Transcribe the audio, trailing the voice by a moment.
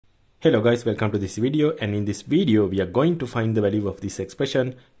Hello guys, welcome to this video, and in this video we are going to find the value of this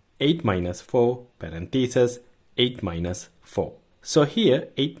expression 8 minus 4 parenthesis 8 minus 4. So here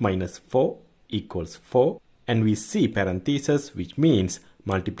 8 minus 4 equals 4 and we see parenthesis which means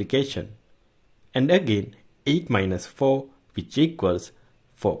multiplication, and again 8 minus 4 which equals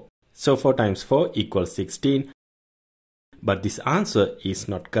 4. So 4 times 4 equals 16, but this answer is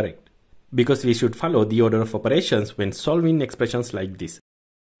not correct because we should follow the order of operations when solving expressions like this.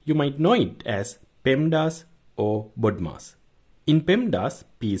 You might know it as PEMDAS or BODMAS. In PEMDAS,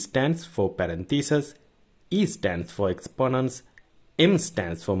 P stands for parentheses, E stands for exponents, M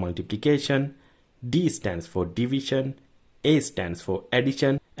stands for multiplication, D stands for division, A stands for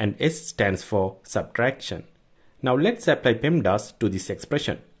addition, and S stands for subtraction. Now let's apply PEMDAS to this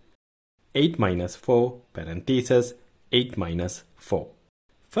expression. 8 minus 4 parentheses 8 minus 4.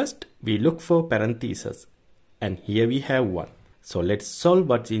 First we look for parentheses, and here we have one. So let's solve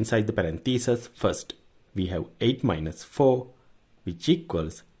what's inside the parentheses first. We have 8 minus 4 which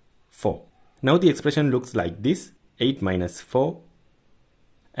equals 4. Now the expression looks like this: 8 minus 4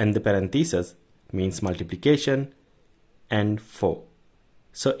 and the parentheses means multiplication and 4.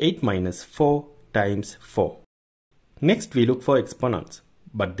 So 8 minus 4 times 4. Next we look for exponents,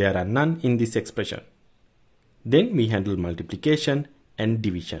 but there are none in this expression. Then we handle multiplication and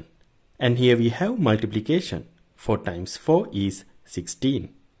division. And here we have multiplication. 4 times 4 is 16.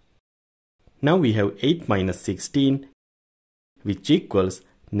 Now we have 8 minus 16 which equals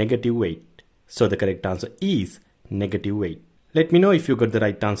negative 8. So the correct answer is negative 8. Let me know if you got the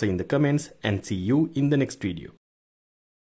right answer in the comments, and see you in the next video.